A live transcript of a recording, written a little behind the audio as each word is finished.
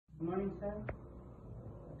Good morning, sir.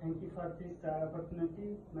 Thank you for this opportunity.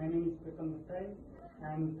 My name is Pritam.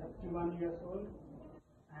 I am 31 years old.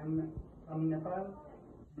 I am from Nepal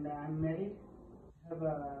and I am married. I have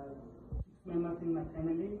 6 members in my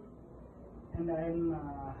family and I am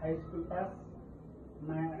high school pass.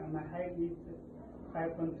 My height is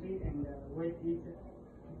 5.3 and weight is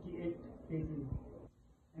 58 kg.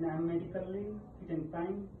 And I am medically fit and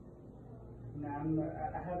fine. And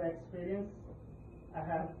I have experience. I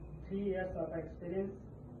have 3 years of experience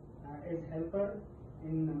as helper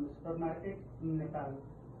in supermarket in Nepal.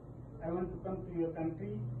 I want to come to your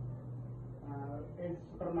country as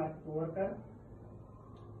supermarket worker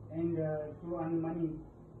and to earn money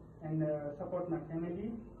and support my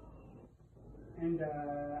family. And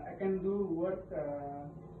I can do work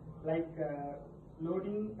like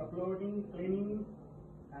loading, uploading, cleaning,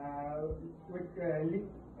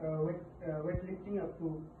 weightlifting up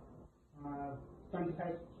to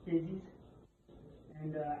 25 kgs.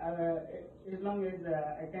 And as long as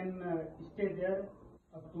I can stay there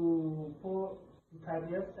up to 4 to 5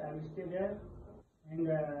 years, I will stay there. And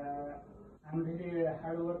I'm very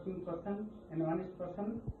hard-working person and honest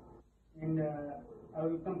person. And I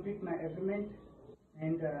will complete my agreement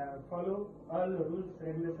and follow all the rules,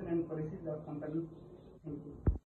 regulations, and policies of company. Thank you.